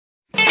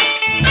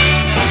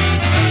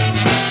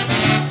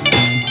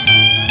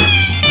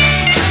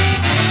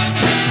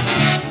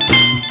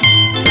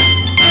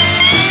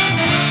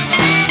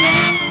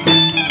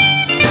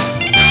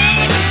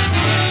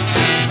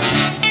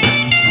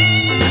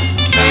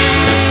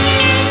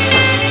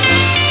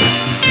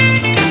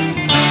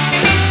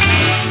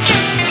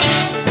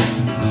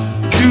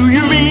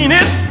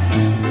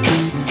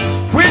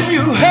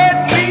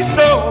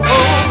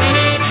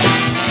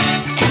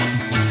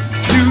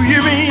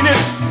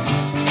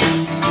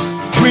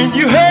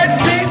you hurt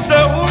me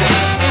so.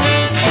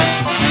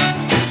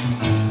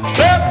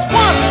 That's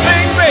one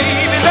thing,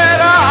 baby, that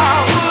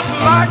I would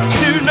like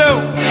to know.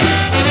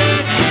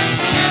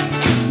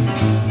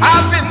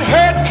 I've been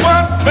hurt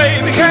once,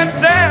 baby, can't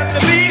stand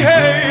to be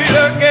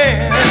hurt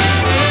again.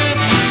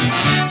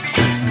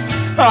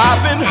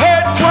 I've been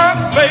hurt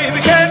once, baby,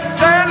 can't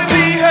stand to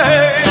be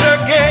hurt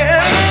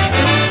again.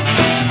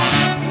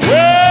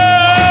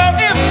 Well,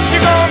 if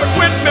you're gonna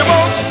quit me,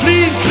 won't you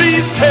please,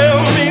 please tell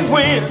me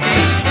when?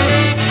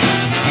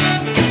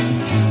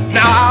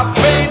 Now I've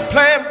made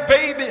plans,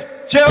 baby,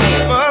 just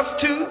for us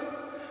two.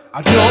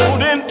 I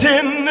don't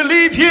intend to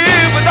leave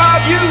here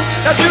without you.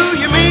 Now do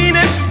you mean